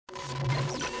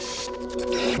Hey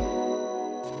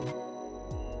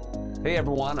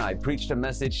everyone, I preached a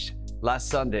message last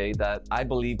Sunday that I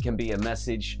believe can be a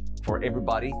message for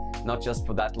everybody, not just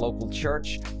for that local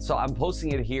church. So I'm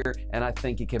posting it here and I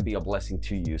think it can be a blessing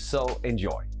to you. So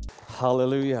enjoy.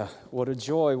 Hallelujah. What a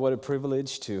joy, what a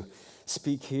privilege to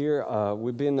speak here.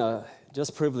 We've been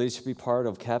just privileged to be part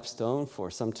of Capstone for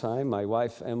some time. My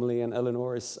wife, Emily, and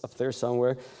Eleanor is up there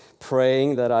somewhere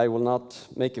praying that I will not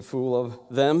make a fool of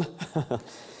them.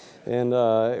 And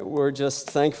we're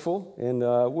just thankful. And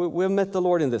we've met the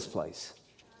Lord in this place.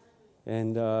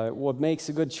 And what makes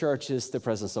a good church is the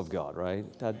presence of God, right?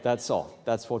 That's all.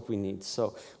 That's what we need.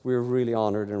 So we're really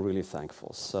honored and really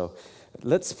thankful. So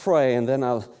let's pray, and then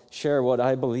I'll share what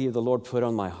I believe the Lord put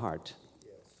on my heart.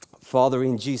 Father,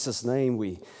 in Jesus' name,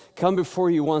 we come before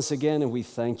you once again, and we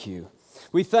thank you.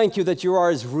 We thank you that you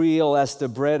are as real as the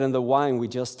bread and the wine we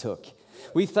just took.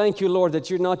 We thank you, Lord, that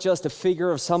you're not just a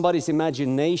figure of somebody's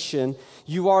imagination.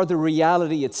 You are the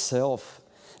reality itself.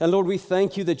 And Lord, we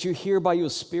thank you that you're here by your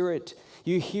Spirit.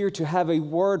 You're here to have a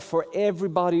word for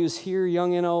everybody who's here,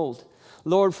 young and old.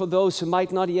 Lord, for those who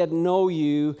might not yet know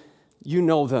you, you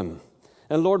know them.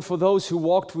 And Lord, for those who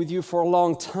walked with you for a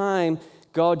long time,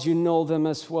 God, you know them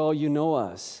as well. You know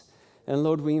us. And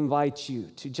Lord, we invite you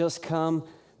to just come,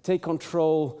 take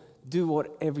control, do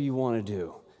whatever you want to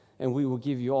do. And we will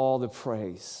give you all the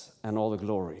praise and all the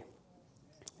glory.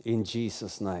 In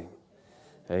Jesus' name.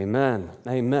 Amen.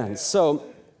 Amen. So,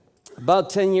 about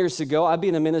 10 years ago, I've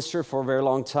been a minister for a very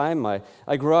long time. I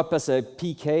grew up as a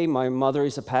PK. My mother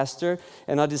is a pastor.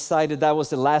 And I decided that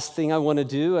was the last thing I want to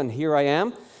do. And here I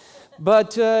am.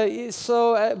 But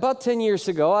about 10 years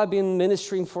ago, I've been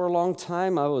ministering for a long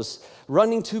time. I was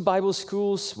running 2 Bible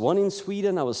schools, one in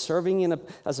Sweden. I was serving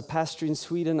as a pastor in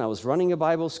Sweden. I was running a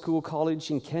Bible school college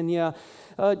in Kenya.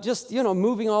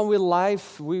 Moving on with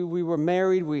life. We were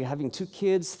married. We were having 2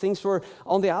 kids. Things were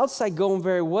on the outside going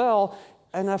very well.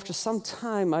 And after some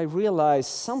time, I realized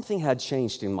something had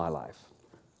changed in my life.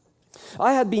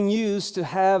 I had been used to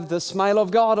have the smile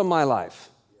of God on my life.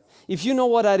 If you know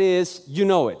what that is, you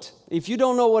know it. If you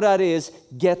don't know what that is,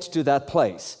 get to that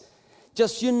place.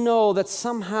 Just you know that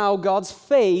somehow God's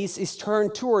face is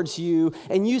turned towards you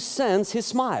and you sense His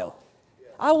smile.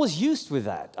 I was used with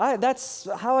that. That's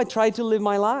how I tried to live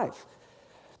my life.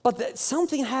 But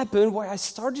something happened where I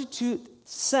started to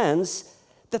sense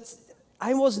that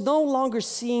I was no longer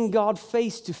seeing God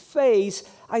face to face.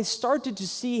 I started to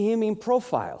see Him in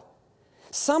profile.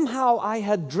 Somehow I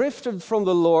had drifted from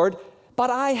the Lord, but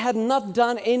I had not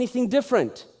done anything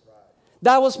different.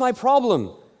 That was my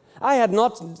problem. I had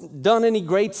not done any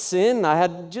great sin.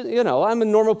 I'm a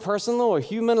normal person or a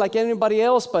human like anybody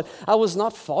else, but I was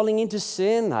not falling into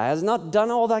sin. I had not done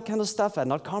all that kind of stuff. I had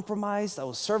not compromised. I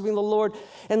was serving the Lord,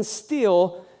 and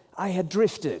still I had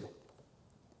drifted.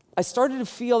 I started to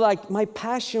feel like my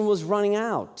passion was running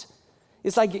out.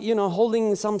 It's like,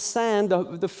 holding some sand.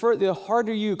 The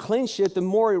harder you clench it, the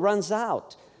more it runs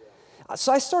out.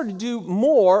 So I started to do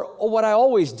more of what I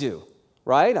always do,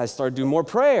 right? I started to do more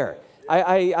prayer.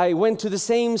 I went to the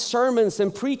same sermons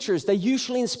and preachers that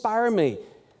usually inspire me,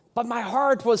 but my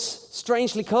heart was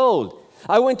strangely cold.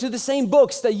 I went to the same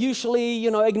books that usually,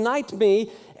 ignite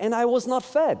me, and I was not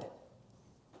fed.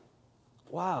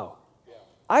 Wow.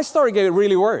 I started getting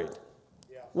really worried.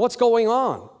 What's going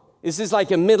on? Is this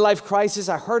like a midlife crisis?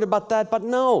 I heard about that, but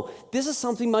no, this is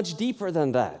something much deeper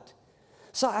than that.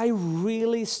 So I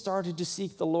really started to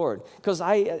seek the Lord, because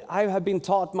I have been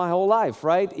taught my whole life,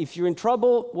 right? If you're in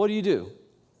trouble, what do?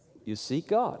 You seek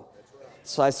God.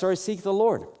 So I started to seek the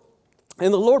Lord.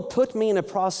 And the Lord put me in a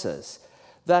process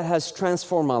that has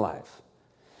transformed my life.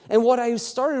 And what I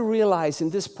started to realize in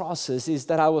this process is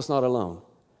that I was not alone.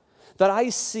 That I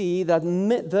see that,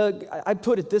 I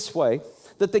put it this way,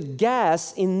 that the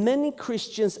gas in many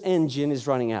Christians' engine is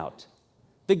running out.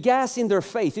 The gas in their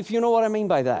faith, if you know what I mean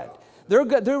by that.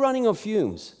 They're running on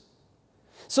fumes.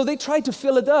 So they try to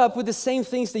fill it up with the same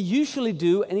things they usually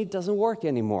do, and it doesn't work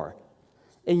anymore.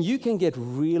 And you can get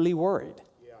really worried.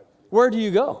 Where do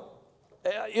you go?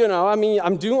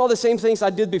 I'm doing all the same things I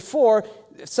did before,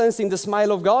 sensing the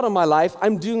smile of God on my life.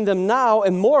 I'm doing them now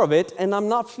and more of it, and I'm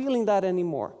not feeling that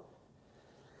anymore.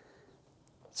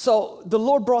 So the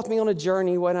Lord brought me on a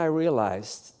journey when I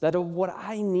realized that what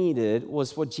I needed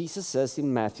was what Jesus says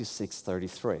in Matthew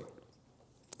 6:33.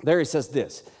 There He says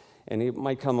this, and it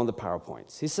might come on the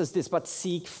PowerPoints. He says this, but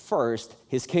seek first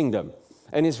His kingdom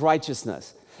and His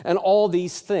righteousness, and all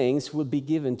these things will be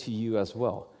given to you as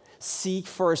well. Seek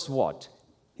first what?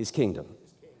 His kingdom.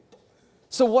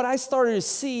 So what I started to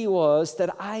see was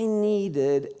that I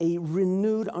needed a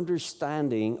renewed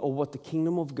understanding of what the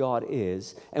kingdom of God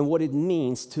is and what it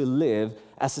means to live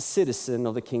as a citizen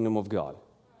of the kingdom of God.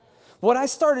 What I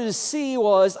started to see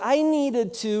was I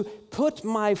needed to put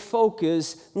my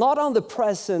focus not on the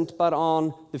present but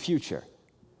on the future.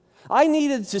 I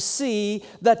needed to see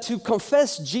that to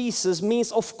confess Jesus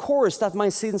means, of course, that my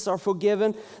sins are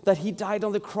forgiven, that He died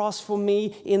on the cross for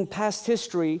me in past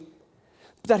history,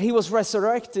 that He was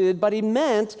resurrected, but it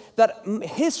meant that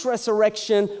His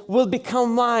resurrection will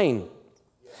become mine,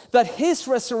 that His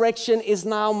resurrection is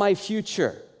now my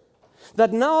future,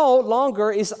 that no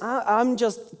longer is I'm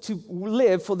just to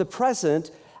live for the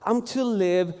present, I'm to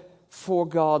live for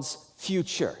God's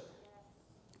future.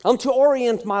 I'm to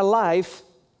orient my life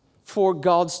for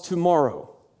God's tomorrow.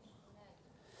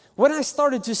 When I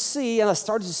started to see and I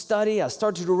started to study, I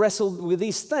started to wrestle with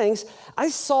these things, I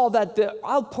saw that the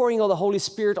outpouring of the Holy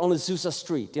Spirit on Azusa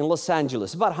Street in Los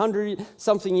Angeles, about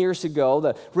 100-something years ago,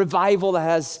 the revival that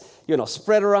has,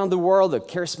 spread around the world, the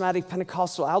charismatic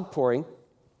Pentecostal outpouring,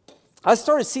 I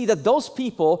started to see that those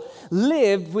people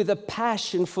lived with a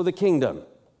passion for the kingdom.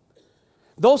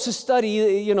 Those who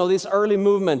study, this early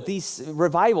movement, these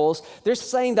revivals, they're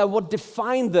saying that what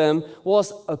defined them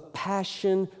was a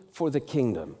passion for the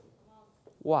kingdom.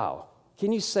 Wow.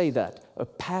 Can you say that? A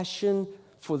passion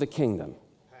for the kingdom.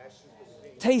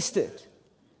 Taste it.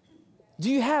 Do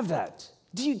you have that?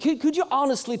 Could you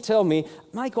honestly tell me,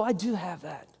 Michael, I do have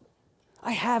that.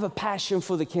 I have a passion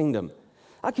for the kingdom.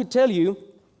 I could tell you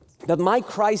that my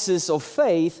crisis of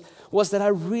faith was that I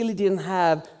really didn't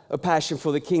have a passion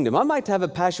for the kingdom. I might have a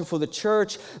passion for the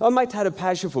church. I might have a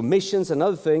passion for missions and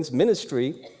other things,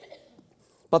 ministry.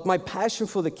 But my passion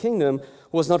for the kingdom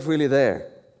was not really there.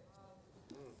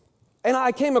 And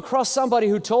I came across somebody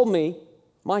who told me,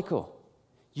 Michael,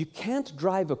 you can't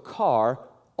drive a car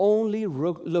only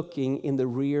looking in the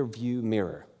rear view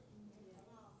mirror.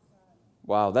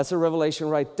 Wow, that's a revelation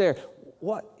right there.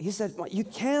 What? He said, you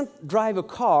can't drive a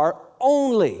car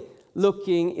only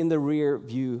looking in the rear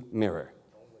view mirror.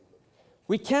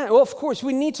 We can't, well, of course,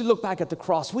 we need to look back at the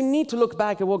cross. We need to look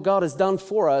back at what God has done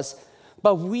for us,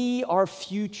 but we are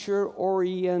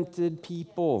future-oriented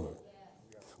people.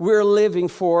 We're living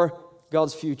for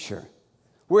God's future.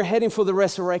 We're heading for the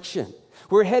resurrection.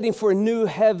 We're heading for a new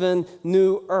heaven,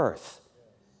 new earth.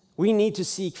 We need to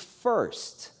seek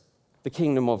first the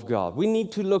kingdom of God. We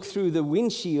need to look through the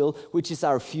windshield, which is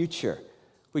our future,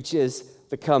 which is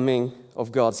the coming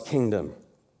of God's kingdom.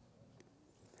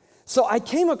 So I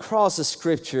came across a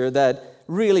scripture that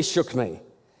really shook me.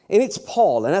 And it's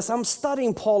Paul. And as I'm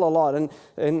studying Paul a lot,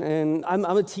 and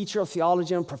I'm a teacher of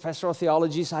theology, I'm a professor of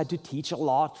theology, so I had to teach a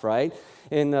lot, right?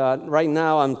 And right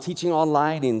now I'm teaching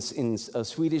online in a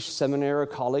Swedish seminary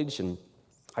college, and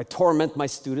I torment my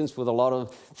students with a lot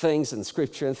of things and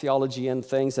scripture and theology and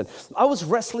things. And I was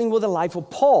wrestling with the life of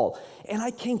Paul. And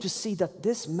I came to see that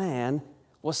this man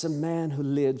was a man who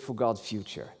lived for God's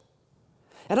future.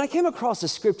 And I came across a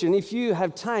scripture, and if you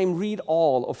have time, read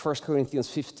all of 1 Corinthians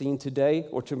 15 today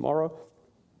or tomorrow,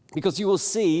 because you will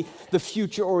see the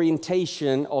future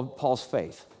orientation of Paul's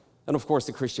faith, and of course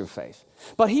the Christian faith.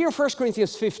 But here, 1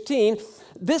 Corinthians 15,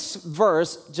 this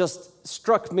verse just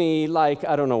struck me like,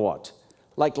 I don't know what,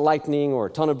 like lightning or a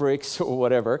ton of bricks or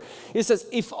whatever. It says,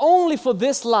 if only for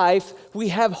this life we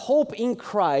have hope in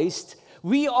Christ,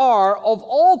 we are of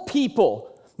all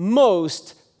people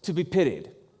most to be pitied.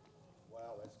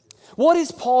 What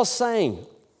is Paul saying?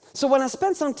 So when I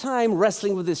spent some time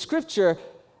wrestling with this scripture,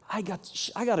 I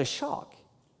got a shock.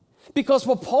 Because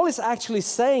what Paul is actually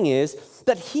saying is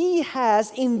that he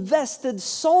has invested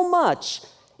so much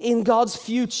in God's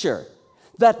future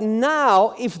that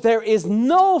now, if there is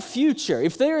no future,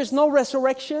 if there is no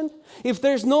resurrection, if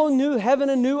there's no new heaven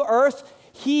and new earth,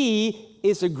 he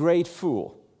is a great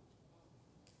fool.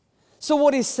 So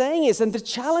what he's saying is, and the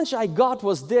challenge I got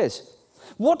was this: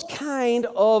 what kind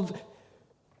of,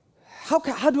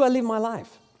 how do I live my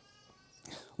life?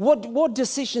 What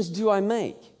decisions do I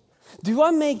make? Do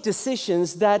I make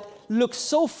decisions that look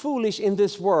so foolish in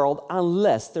this world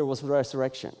unless there was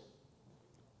resurrection?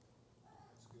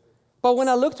 But when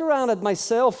I looked around at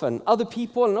myself and other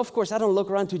people, and of course I don't look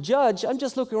around to judge, I'm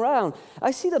just looking around,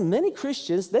 I see that many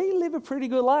Christians, they live a pretty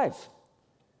good life.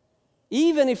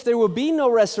 Even if there will be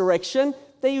no resurrection,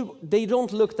 they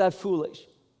don't look that foolish.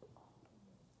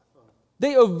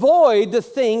 They avoid the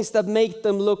things that make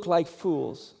them look like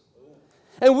fools.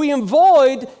 And we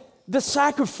avoid the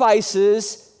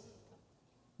sacrifices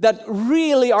that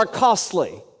really are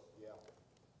costly.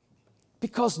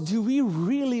 Because do we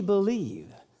really believe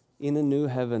in a new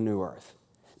heaven, new earth?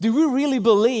 Do we really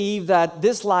believe that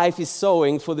this life is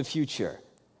sowing for the future?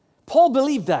 Paul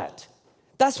believed that.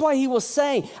 That's why he was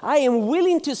saying, I am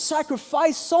willing to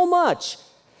sacrifice so much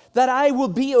that I will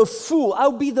be a fool.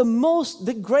 I'll be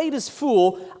the greatest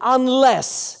fool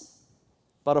unless.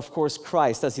 But of course,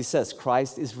 Christ, as he says,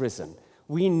 Christ is risen.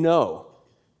 We know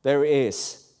there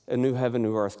is a new heaven,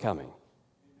 new earth coming.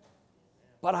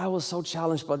 But I was so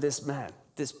challenged by this man,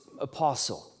 this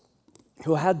apostle,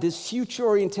 who had this future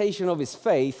orientation of his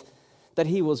faith that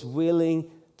he was willing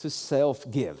to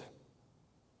self-give.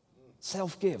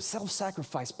 Self-give,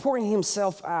 self-sacrifice, pouring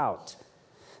himself out.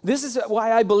 This is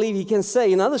why I believe he can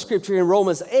say in another scripture in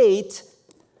Romans 8,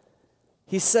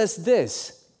 he says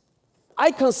this,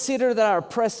 I consider that our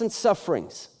present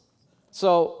sufferings.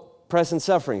 So, present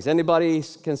sufferings. Anybody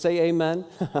can say amen?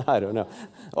 I don't know.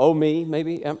 Oh, me,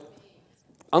 maybe.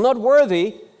 Are not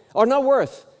worthy, or not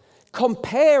worth,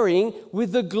 comparing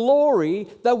with the glory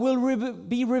that will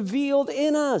be revealed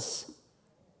in us.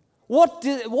 What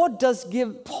does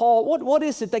give Paul, what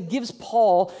is it that gives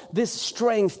Paul this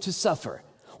strength to suffer?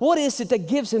 What is it that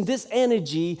gives him this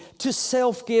energy to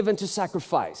self-give and to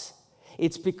sacrifice?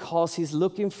 It's because he's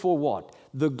looking for what?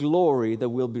 The glory that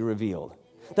will be revealed.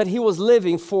 That he was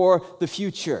living for the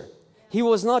future. He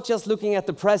was not just looking at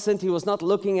the present. He was not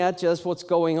looking at just what's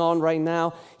going on right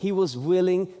now. He was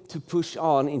willing to push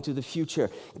on into the future.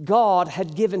 God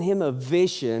had given him a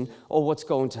vision of what's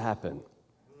going to happen.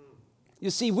 You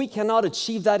see, we cannot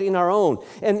achieve that in our own.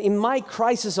 And in my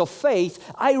crisis of faith,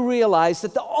 I realized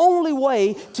that the only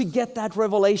way to get that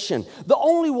revelation, the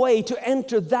only way to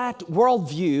enter that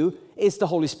worldview is the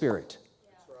Holy Spirit.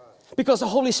 Because the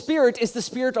Holy Spirit is the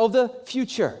spirit of the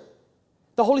future.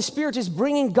 The Holy Spirit is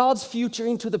bringing God's future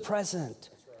into the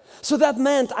present. So that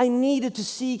meant I needed to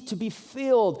seek to be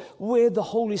filled with the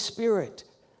Holy Spirit,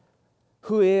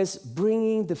 who is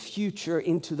bringing the future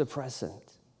into the present.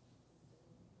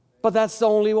 But that's the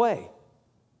only way.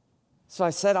 So I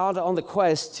set out on the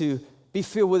quest to be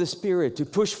filled with the Spirit, to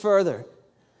push further.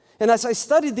 And as I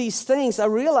studied these things, I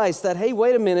realized that, hey,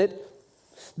 wait a minute,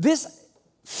 this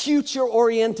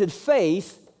future-oriented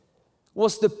faith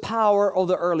was the power of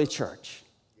the early church.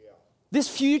 This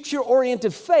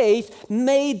future-oriented faith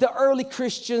made the early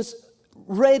Christians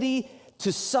ready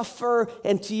to suffer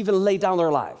and to even lay down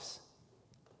their lives.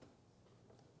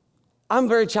 I'm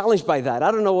very challenged by that. I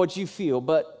don't know what you feel,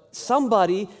 but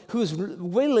somebody who's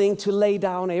willing to lay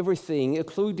down everything,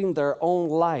 including their own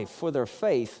life for their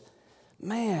faith,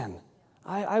 man,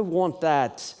 I want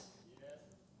that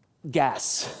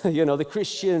gas. You know, the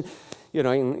Christian, you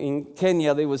know, in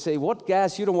Kenya, they would say, what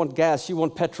gas? You don't want gas, you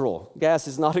want petrol. Gas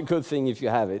is not a good thing if you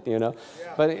have it, you know.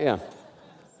 Yeah. But, yeah.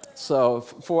 So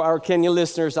for our Kenya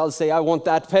listeners, I'll say, I want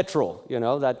that petrol, you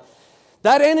know, that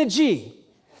energy,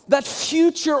 that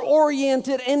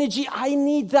future-oriented energy, I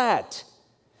need that.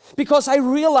 Because I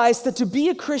realized that to be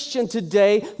a Christian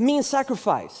today means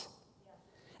sacrifice.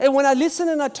 And when I listen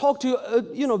and I talk to,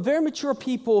 very mature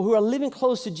people who are living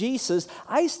close to Jesus,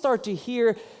 I start to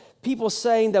hear people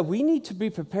saying that we need to be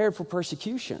prepared for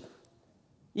persecution,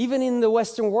 even in the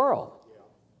Western world.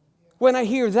 When I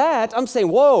hear that, I'm saying,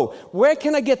 whoa, where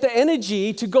can I get the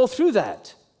energy to go through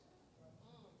that?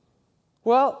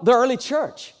 Well, the early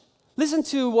church. Listen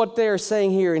to what they're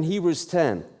saying here in Hebrews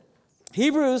 10.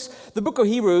 The book of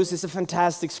Hebrews is a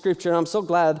fantastic scripture, and I'm so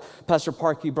glad Pastor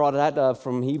Parkey brought that up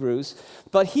from Hebrews.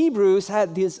 But Hebrews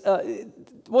had this,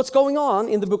 what's going on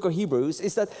in the book of Hebrews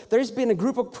is that there's been a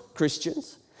group of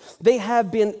Christians. They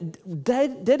have been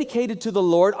dedicated to the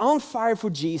Lord, on fire for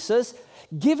Jesus,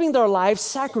 giving their lives,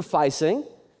 sacrificing.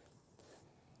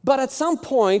 But at some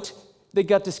point, they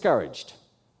got discouraged.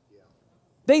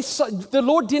 The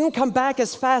Lord didn't come back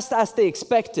as fast as they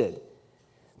expected.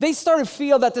 They started to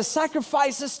feel that the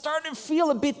sacrifices started to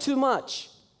feel a bit too much.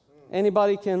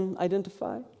 Anybody can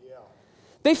identify? Yeah.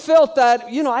 They felt that,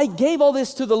 I gave all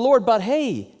this to the Lord, but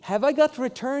hey, have I got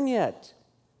return yet?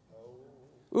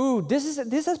 Ooh, this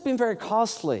has been very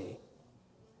costly.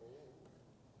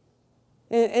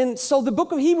 And so the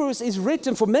book of Hebrews is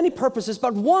written for many purposes,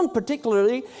 but one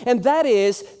particularly, and that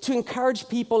is to encourage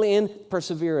people in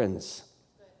perseverance.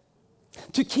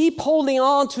 To keep holding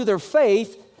on to their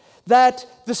faith, that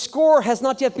the score has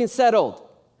not yet been settled.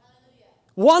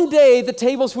 One day the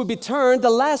tables will be turned, the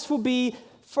last will be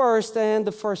first, and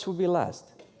the first will be last.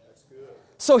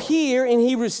 So here in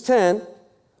Hebrews 10,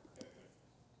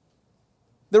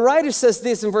 the writer says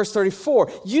this in verse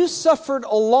 34, you suffered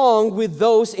along with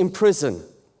those in prison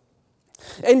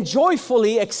and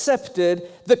joyfully accepted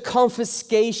the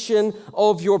confiscation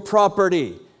of your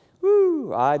property.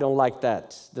 Woo, I don't like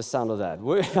that, the sound of that.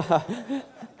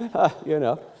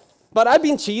 But I've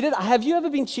been cheated. Have you ever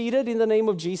been cheated in the name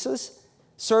of Jesus?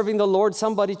 Serving the Lord,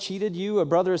 somebody cheated you, a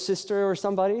brother or sister or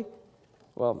somebody?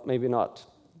 Well, maybe not,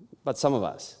 but some of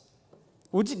us.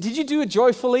 Did you do it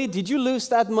joyfully? Did you lose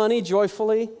that money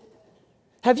joyfully?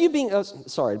 Have you been,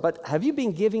 have you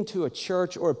been giving to a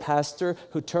church or a pastor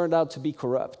who turned out to be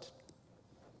corrupt?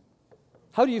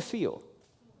 How do you feel?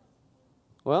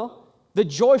 Well, the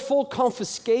joyful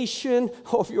confiscation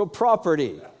of your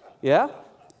property. Yeah?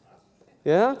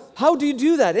 Yeah? How do you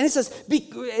do that? And it says,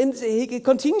 and he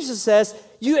continues to says,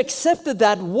 you accepted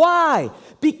that. Why?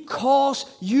 Because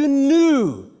you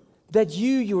knew that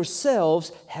you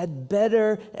yourselves had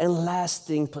better and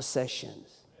lasting possessions.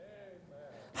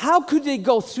 How could they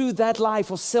go through that life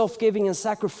of self-giving and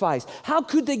sacrifice? How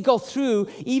could they go through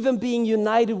even being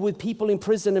united with people in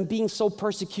prison and being so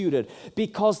persecuted?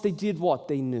 Because they did what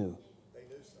they knew.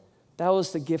 That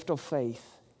was the gift of faith.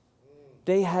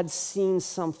 They had seen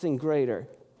something greater.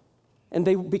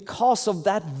 And because of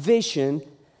that vision,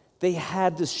 they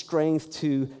had the strength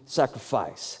to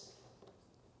sacrifice.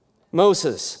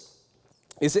 Moses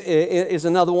is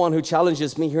another one who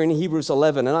challenges me here in Hebrews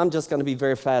 11. And I'm just going to be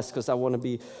very fast because I want to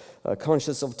be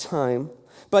conscious of time.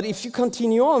 But if you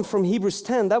continue on from Hebrews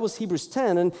 10, that was Hebrews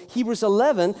 10. And Hebrews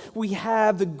 11, we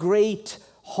have the great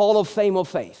Hall of Fame of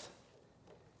faith.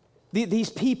 These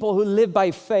people who live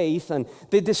by faith, and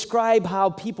they describe how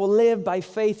people live by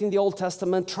faith in the Old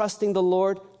Testament, trusting the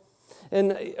Lord.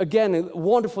 And again, a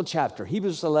wonderful chapter,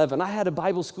 Hebrews 11. I had a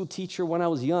Bible school teacher when I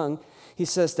was young. He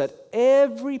says that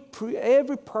every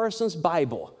person's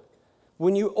Bible,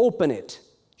 when you open it,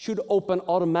 should open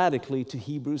automatically to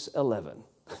Hebrews 11.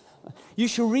 You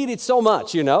should read it so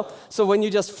much, you know. So when you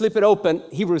just flip it open,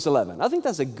 Hebrews 11. I think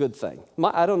that's a good thing.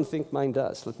 I don't think mine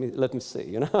does. Let me see,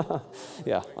 you know.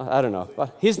 Yeah, I don't know.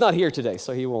 But he's not here today,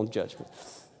 so he won't judge me.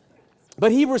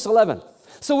 But Hebrews 11.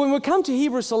 So when we come to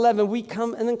Hebrews 11, we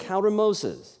come and encounter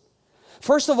Moses.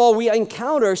 First of all, we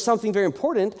encounter something very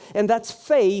important, and that's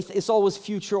faith is always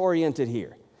future-oriented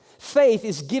here. Faith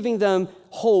is giving them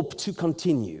hope to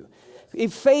continue.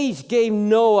 If faith gave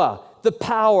Noah the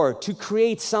power to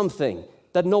create something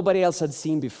that nobody else had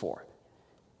seen before.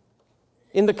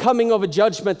 In the coming of a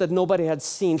judgment that nobody had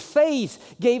seen,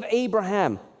 faith gave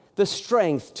Abraham the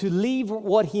strength to leave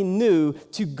what he knew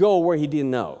to go where he didn't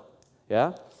know.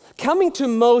 Yeah? Coming to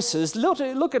Moses,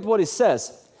 look at what it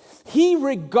says. He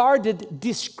regarded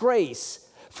disgrace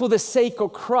for the sake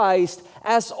of Christ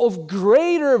as of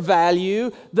greater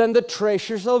value than the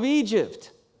treasures of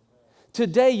Egypt.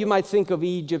 Today, you might think of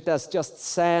Egypt as just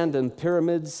sand and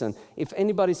pyramids. And if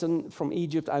anybody's from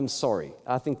Egypt, I'm sorry.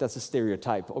 I think that's a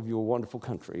stereotype of your wonderful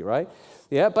country, right?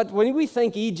 Yeah, but when we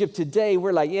think Egypt today,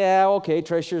 we're like, yeah, okay,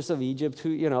 treasures of Egypt.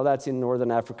 That's in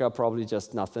northern Africa, probably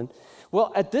just nothing.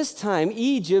 Well, at this time,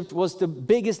 Egypt was the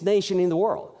biggest nation in the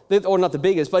world. Or not the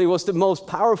biggest, but it was the most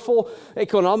powerful,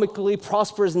 economically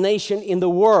prosperous nation in the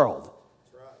world.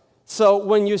 Right. So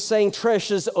when you're saying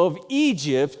treasures of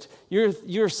Egypt,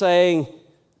 you're saying,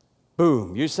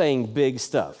 boom, you're saying big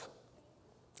stuff.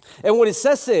 And what it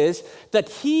says is that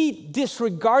he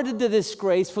disregarded the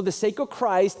disgrace for the sake of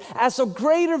Christ as of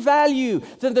greater value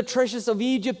than the treasures of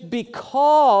Egypt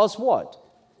because what?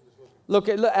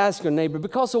 Ask your neighbor,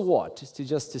 because of what?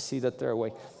 Just to see that they're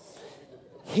awake.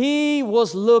 He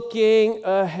was looking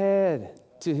ahead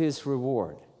to his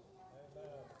reward.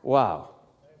 Wow.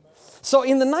 So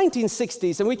in the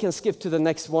 1960s, and we can skip to the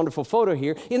next wonderful photo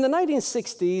here. In the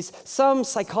 1960s, some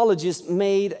psychologists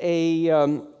made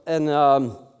an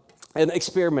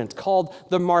experiment called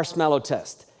the marshmallow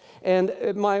test. And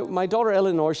my daughter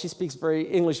Eleanor, she speaks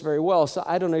English very well, so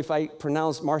I don't know if I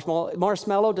pronounce marshmallow.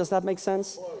 Marshmallow, does that make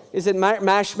sense? Close. Is it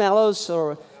marshmallows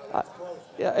or?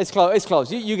 Yeah, it's close. It's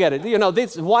close. You get it.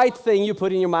 This white thing you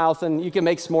put in your mouth, and you can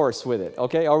make s'mores with it.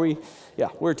 Okay? Are we? Yeah,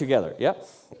 we're together. Yeah.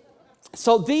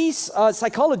 So these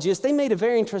psychologists, they made a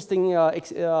very interesting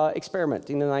experiment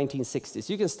in the 1960s.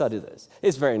 You can study this.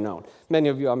 It's very known. Many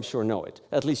of you, I'm sure, know it.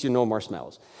 At least you know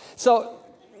marshmallows. So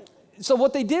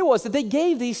what they did was that they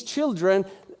gave these children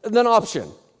an option.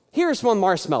 Here's one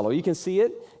marshmallow. You can see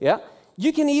it. Yeah.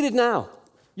 You can eat it now.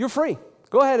 You're free.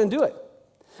 Go ahead and do it.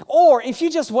 Or if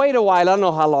you just wait a while, I don't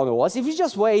know how long it was. If you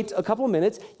just wait a couple of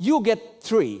minutes, you'll get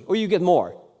 3 or you get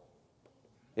more.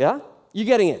 Yeah? You're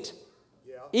getting it.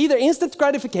 Either instant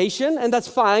gratification, and that's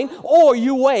fine, or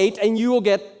you wait and you will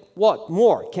get what?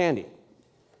 More candy.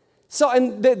 So,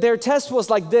 and their test was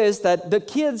like this, that the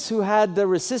kids who had the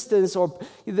resistance or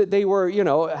they were,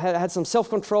 had some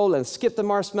self-control and skipped the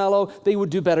marshmallow, they would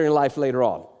do better in life later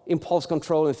on. Impulse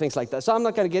control and things like that. So I'm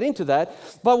not going to get into that.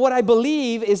 But what I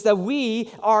believe is that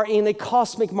we are in a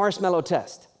cosmic marshmallow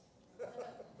test.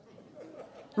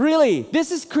 Really,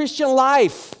 this is Christian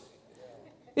life.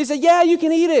 He said, yeah, you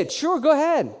can eat it. Sure, go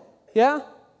ahead. Yeah?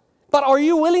 But are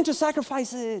you willing to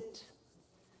sacrifice it?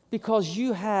 because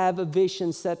you have a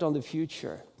vision set on the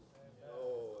future?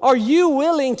 Are you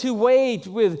willing to wait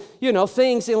with,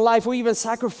 things in life or even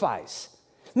sacrifice?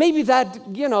 Maybe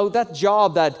that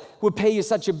job that would pay you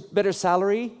such a better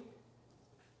salary,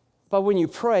 but when you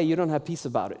pray, you don't have peace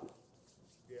about it.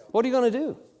 What are you going to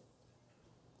do?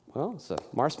 Well, it's a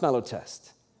marshmallow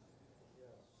test.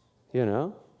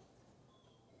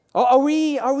 Are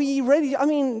we ready? I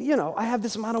mean, I have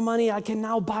this amount of money. I can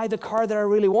now buy the car that I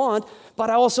really want, but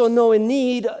I also know in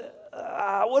need.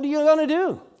 What are you going to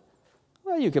do?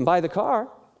 Well, you can buy the car,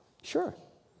 sure.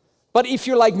 But if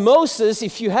you're like Moses,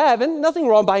 if you have, and nothing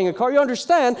wrong buying a car, you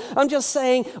understand, I'm just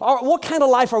saying, what kind of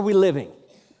life are we living?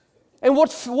 And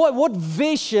what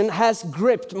vision has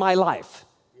gripped my life?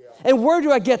 And where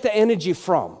do I get the energy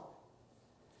from?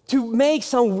 To make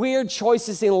some weird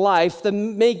choices in life that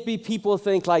make people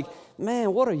think like,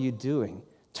 man, what are you doing?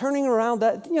 Turning down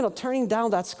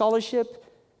that scholarship,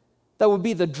 that would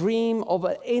be the dream of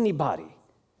anybody.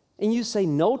 And you say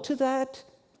no to that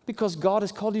because God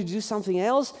has called you to do something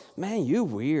else? Man, you're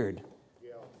weird.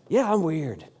 Yeah, I'm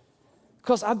weird.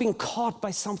 Because I've been caught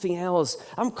by something else.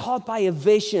 I'm caught by a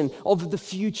vision of the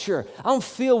future. I'm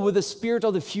filled with the Spirit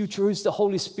of the future, who's the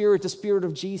Holy Spirit, the Spirit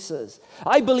of Jesus.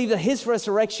 I believe that His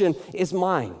resurrection is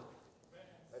mine.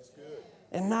 That's good.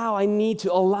 And now I need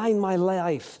to align my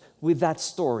life with that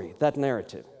story, that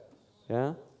narrative.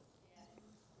 Yeah?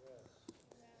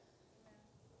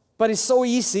 But it's so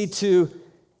easy to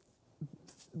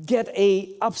get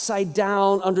a upside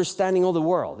down understanding of the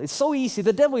world. It's so easy.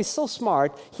 The devil is so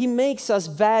smart. He makes us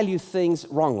value things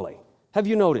wrongly. Have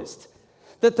you noticed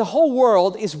that the whole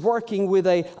world is working with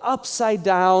a upside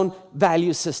down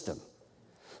value system?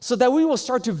 So that we will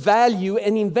start to value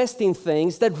and invest in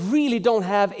things that really don't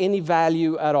have any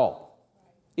value at all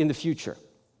in the future.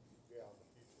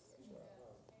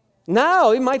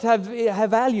 Now it might have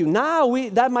value. Now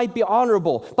that might be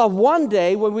honorable. But one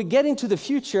day when we get into the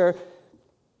future,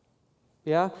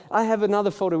 I have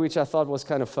another photo which I thought was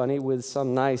kind of funny with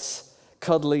some nice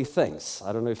cuddly things.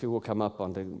 I don't know if it will come up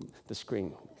on the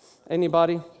screen.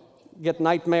 Anybody get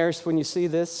nightmares when you see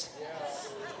this?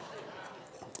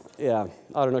 Yeah,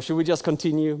 I don't know. Should we just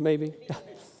continue maybe?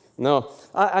 No,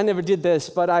 I never did this,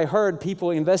 but I heard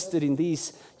people invested in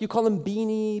these. You call them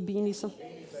beanie something?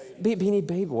 Beanie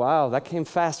Baby. Wow, that came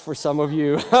fast for some of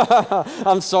you.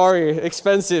 I'm sorry,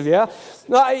 expensive, yeah?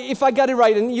 No, if I got it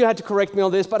right, and you had to correct me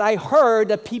on this, but I heard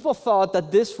that people thought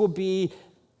that this would be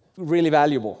really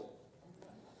valuable.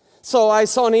 So I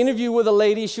saw an interview with a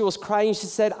lady. She was crying. She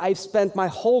said, I've spent my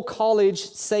whole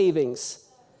college savings.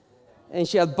 And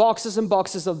she had boxes and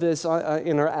boxes of this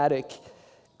in her attic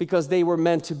because they were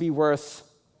meant to be worth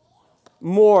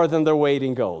more than their weight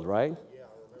in gold, right?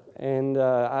 And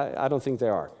I don't think they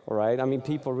are, all right? I mean,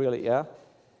 people really, Yeah,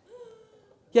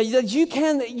 you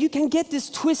can get this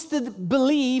twisted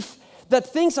belief that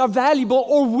things are valuable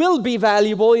or will be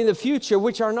valuable in the future,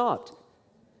 which are not.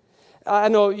 I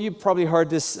know you probably heard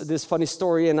this funny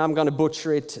story, and I'm going to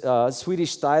butcher it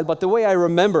Swedish style, but the way I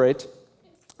remember it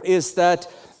is that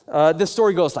the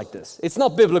story goes like this. It's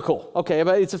not biblical, okay,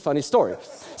 but it's a funny story.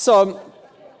 So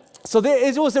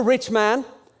it was a rich man.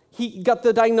 He got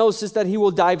the diagnosis that he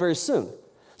will die very soon.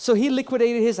 So he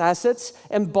liquidated his assets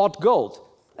and bought gold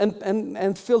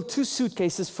and filled 2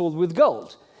 suitcases full with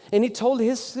gold. And he told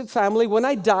his family, when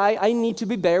I die, I need to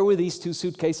be buried with these 2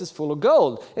 suitcases full of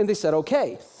gold. And they said,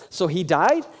 okay. So he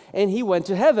died and he went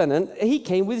to heaven, and he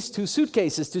came with his 2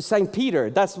 suitcases to St. Peter.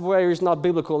 That's where it's not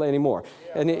biblical anymore.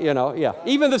 And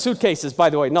even the suitcases, by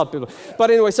the way, not biblical.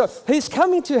 But anyway, so he's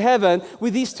coming to heaven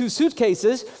with these 2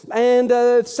 suitcases, and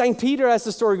St. Peter, as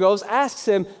the story goes, asks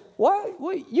him,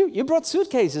 what you brought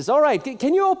suitcases? All right,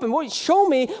 can you open? Show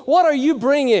me, what are you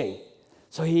bringing?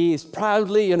 So he's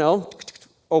proudly,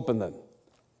 open them.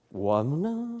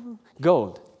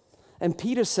 Gold. And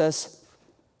Peter says,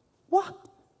 what?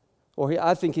 Or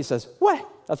I think he says, what?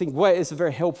 I think what is a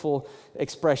very helpful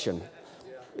expression.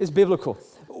 It's biblical.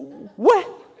 What?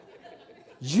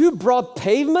 You brought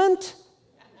pavement?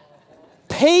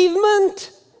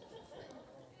 Pavement?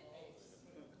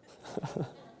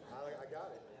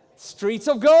 Streets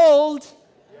of gold.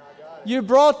 You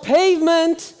brought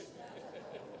pavement.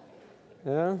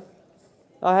 Yeah.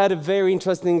 I had a very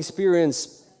interesting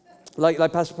experience. Like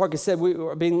Pastor Parker said, we've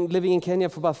been living in Kenya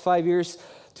for about 5 years,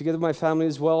 together with my family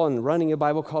as well, and running a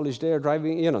Bible college there,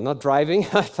 driving, not driving,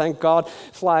 thank God,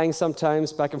 flying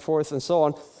sometimes back and forth and so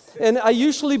on. And I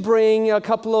usually bring a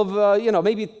couple of,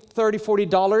 maybe $30,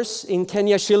 $40 in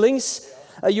Kenya shillings.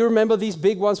 You remember these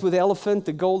big ones with the elephant,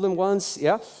 the golden ones?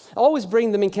 Yeah? I always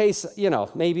bring them in case,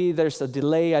 maybe there's a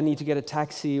delay, I need to get a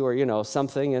taxi or,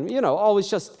 something. And, always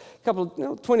just a couple,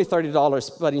 $20,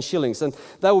 $30, but in shillings. And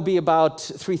that would be about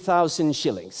 3,000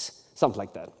 shillings, something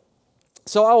like that.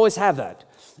 So I always have that.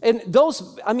 And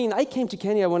those, I came to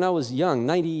Kenya when I was young,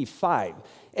 95.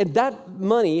 And that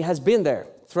money has been there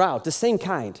throughout, the same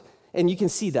kind. And you can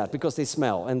see that because they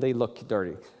smell and they look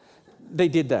dirty. They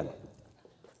did then.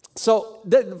 So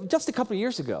just a couple of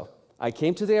years ago, I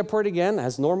came to the airport again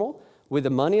as normal, with the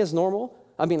money as normal.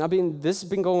 This has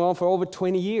been going on for over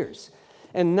 20 years.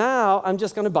 And now I'm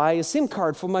just going to buy a SIM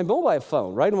card for my mobile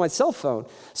phone, right, on my cell phone.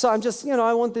 So I'm just,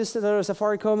 I want this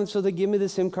Safaricom, and so they give me the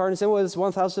SIM card and say, well, it's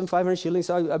 1,500 shillings.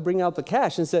 So I bring out the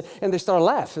cash and they start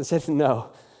laughing and said,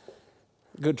 no,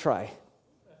 good try.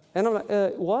 And I'm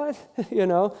like, what?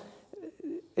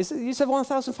 You said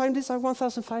 1,500, this is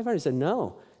 1,500. I said,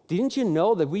 no. Didn't you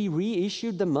know that we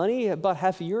reissued the money about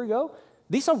half a year ago?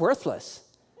 These are worthless.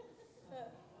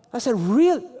 I said,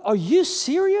 really? Are you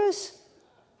serious?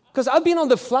 Because I've been on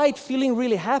the flight feeling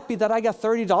really happy that I got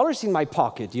 $30 in my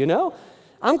pocket,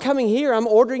 I'm coming here, I'm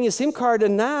ordering a SIM card,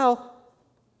 and now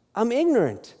I'm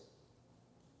ignorant.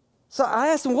 So I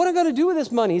asked him, what am I going to do with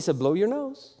this money? He said, blow your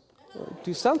nose.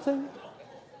 Do something.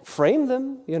 Frame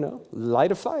them,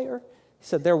 light a fire. He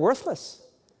said, they're worthless.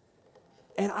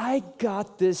 And I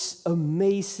got this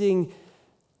amazing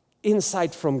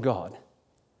insight from God.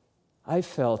 I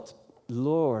felt,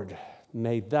 Lord,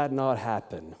 may that not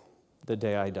happen the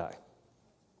day I die.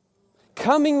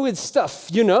 Coming with stuff,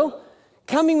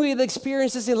 coming with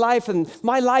experiences in life and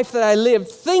my life that I lived,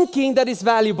 thinking that it's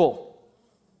valuable.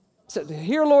 So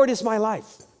here, Lord, is my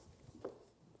life. And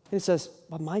he says,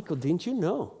 but Michael, didn't you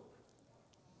know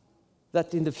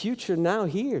that in the future now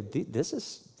here, this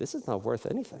is not worth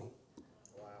anything?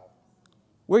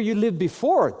 Where you lived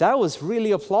before, that was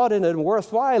really applauded and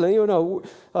worthwhile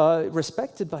and,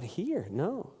 respected. But here,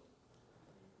 no.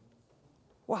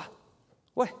 What?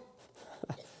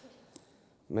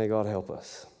 May God help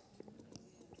us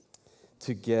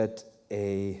to get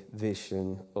a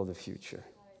vision of the future.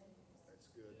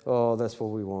 Oh, that's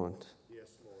what we want.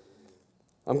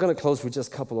 I'm going to close with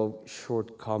just a couple of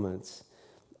short comments.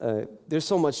 There's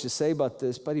so much to say about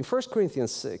this, but in 1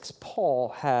 Corinthians 6, Paul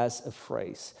has a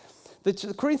phrase.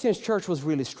 The Corinthian church was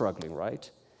really struggling, right?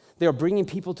 They are bringing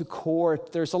people to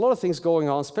court. There's a lot of things going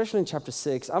on, especially in chapter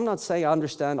 6. I'm not saying I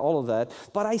understand all of that,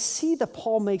 but I see that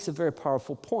Paul makes a very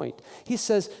powerful point. He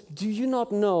says, do you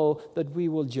not know that we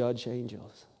will judge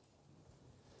angels?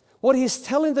 What he's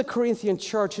telling the Corinthian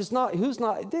church is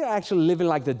they're actually living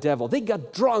like the devil. They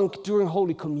got drunk during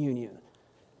Holy Communion.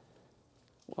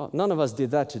 Well, none of us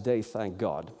did that today, thank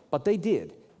God, but they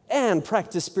did. And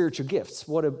practice spiritual gifts.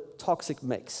 What a toxic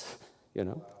mix,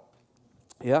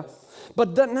 Yeah.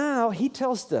 But now he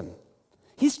tells them,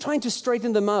 he's trying to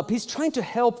straighten them up. He's trying to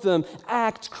help them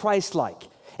act Christ-like.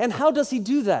 And how does he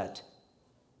do that?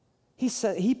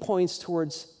 He points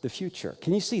towards the future.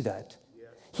 Can you see that?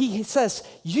 He says,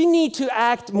 you need to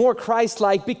act more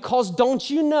Christ-like because don't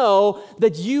you know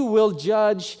that you will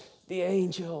judge the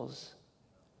angels?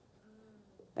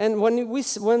 And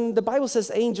when the Bible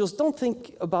says angels, don't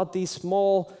think about these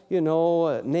small,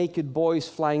 naked boys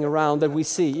flying around that we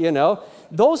see,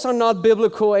 Those are not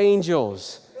biblical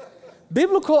angels.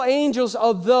 Biblical angels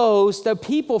are those that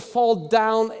people fall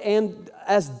down and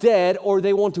as dead or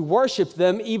they want to worship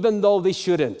them even though they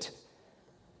shouldn't.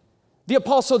 The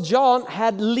Apostle John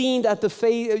had leaned at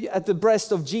the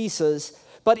breast of Jesus,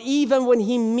 but even when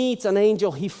he meets an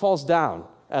angel, he falls down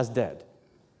as dead.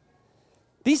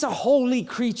 These are holy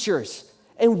creatures,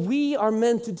 and we are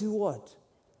meant to do what?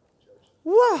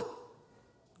 What?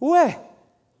 Where?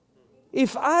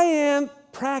 If I am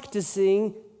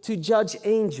practicing to judge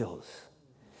angels,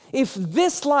 if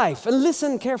this life, and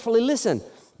listen carefully,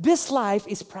 this life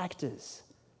is practice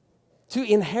to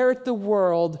inherit the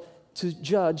world to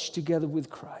judge together with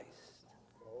Christ.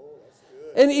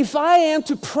 And if I am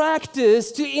to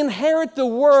practice to inherit the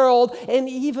world and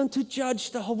even to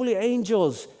judge the holy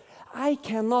angels, I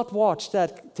cannot watch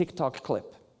that TikTok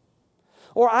clip.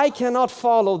 Or I cannot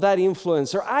follow that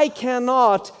influencer. I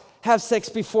cannot have sex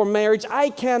before marriage. I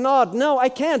cannot. No, I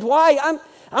can't. Why?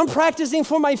 I'm practicing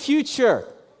for my future.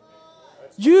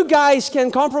 You guys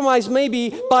can compromise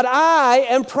maybe, but I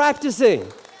am practicing.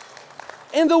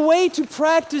 And the way to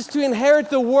practice to inherit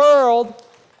the world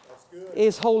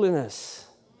is holiness.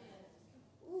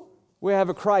 We have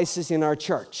a crisis in our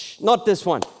church. Not this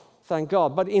one, thank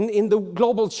God. But in the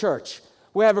global church,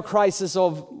 we have a crisis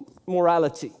of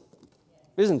morality.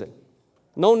 Isn't it?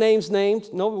 No names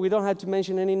named. No, we don't have to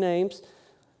mention any names.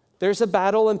 There's a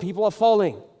battle and people are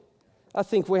falling. I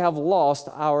think we have lost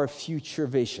our future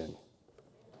vision.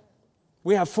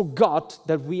 We have forgot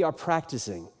that we are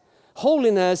practicing.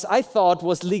 Holiness, I thought,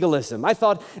 was legalism. I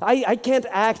thought, I can't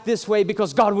act this way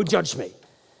because God would judge me.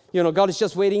 You know, God is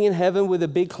just waiting in heaven with a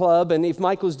big club, and if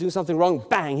Michael's doing something wrong,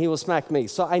 bang, he will smack me.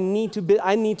 So I need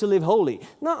to live holy.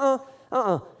 No,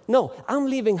 I'm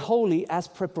living holy as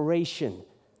preparation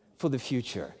for the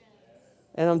future.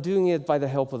 And I'm doing it by the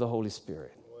help of the Holy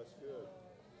Spirit.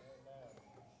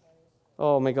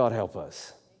 Oh, may God help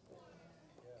us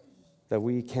that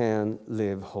we can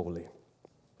live holy.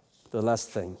 The last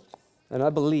thing, and I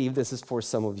believe this is for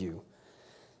some of you.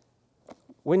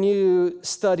 When you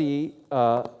study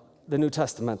the New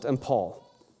Testament and Paul,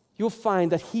 you'll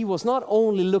find that he was not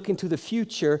only looking to the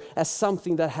future as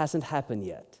something that hasn't happened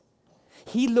yet.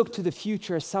 He looked to the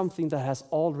future as something that has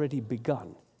already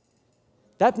begun.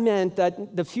 That meant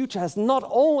that the future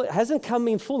hasn't come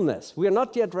in fullness. We are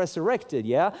not yet resurrected,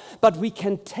 yeah? But we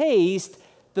can taste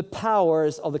the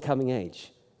powers of the coming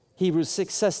age. Hebrews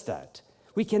 6 says that.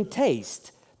 We can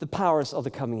taste the powers of the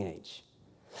coming age.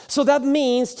 So that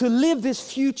means to live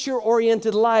this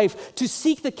future-oriented life, to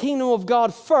seek the kingdom of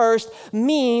God first,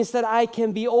 means that I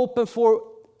can be open for,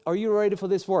 are you ready for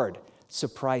this word?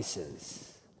 Surprises.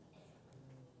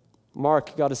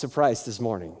 Mark got a surprise this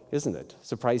morning, isn't it?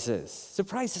 Surprises.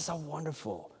 Surprises are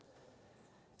wonderful.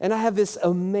 And I have this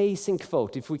amazing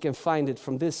quote, if we can find it,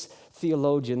 from this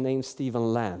theologian named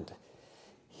Stephen Land.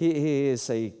 He is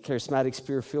a charismatic,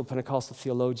 spirit-filled Pentecostal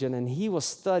theologian, and he was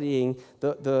studying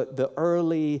the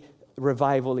early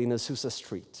revival in Azusa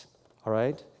Street, all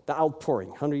right? The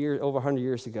outpouring, over 100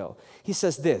 years ago. He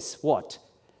says this, what?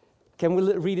 Can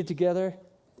we read it together?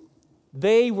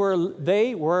 They were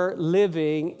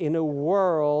living in a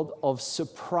world of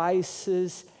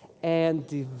surprises and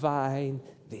divine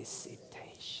visitations.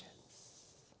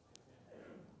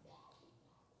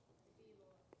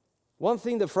 One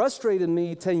thing that frustrated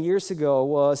me 10 years ago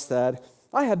was that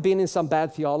I had been in some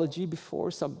bad theology before,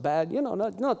 some bad,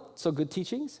 not so good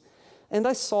teachings, and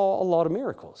I saw a lot of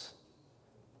miracles.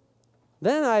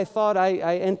 Then I thought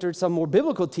I entered some more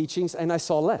biblical teachings, and I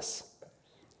saw less.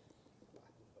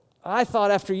 I thought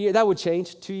after a year that would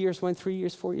change. 2 years went, 3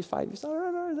 years, 4 years, 5 years.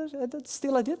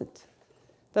 Still I didn't.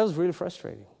 That was really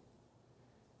frustrating.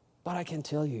 But I can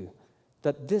tell you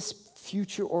that this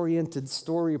future-oriented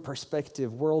story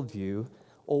perspective worldview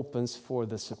opens for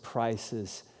the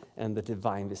surprises and the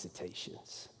divine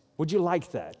visitations. Would you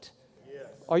like that? Yes.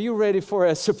 Are you ready for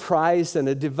a surprise and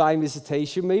a divine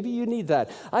visitation? Maybe you need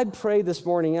that. I prayed this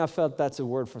morning, I felt that's a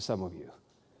word for some of you.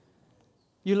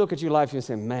 You look at your life and you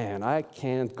say, man, I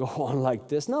can't go on like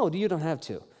this. No, you don't have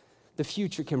to. The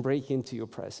future can break into your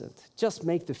present. Just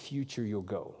make the future your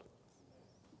goal.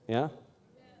 Yeah?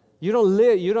 You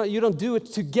don't do it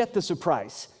to get the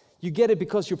surprise. You get it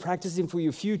because you're practicing for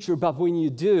your future, but when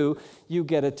you do, you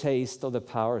get a taste of the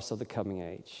powers of the coming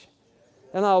age.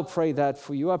 And I'll pray that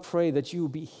for you. I pray that you will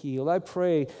be healed. I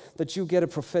pray that you get a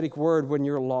prophetic word when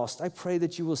you're lost. I pray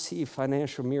that you will see a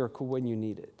financial miracle when you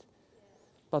need it.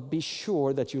 But be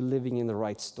sure that you're living in the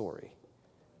right story.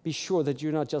 Be sure that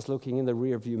you're not just looking in the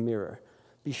rearview mirror.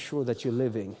 Be sure that you're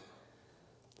living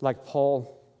like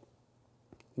Paul,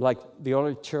 like the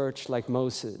early church, like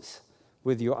Moses,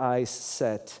 with your eyes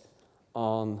set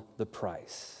on the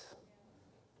prize.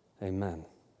 Amen.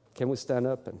 Can we stand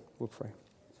up and we'll pray?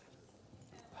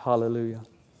 Hallelujah.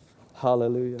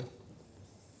 Hallelujah.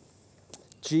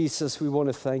 Jesus, we want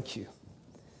to thank you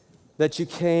that you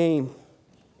came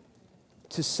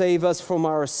to save us from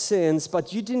our sins,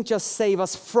 but you didn't just save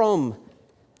us from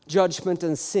judgment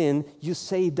and sin, you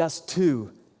saved us to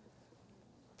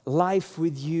life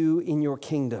with you in your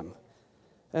kingdom.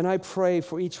 And I pray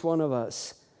for each one of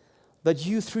us that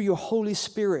you, through your Holy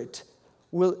Spirit,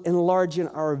 will enlarge in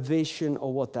our vision of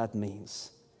what that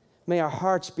means. May our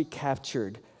hearts be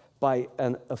captured by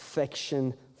an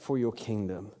affection for your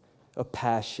kingdom, a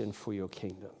passion for your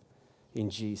kingdom. In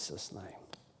Jesus' name,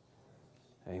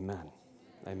 amen.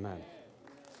 Amen.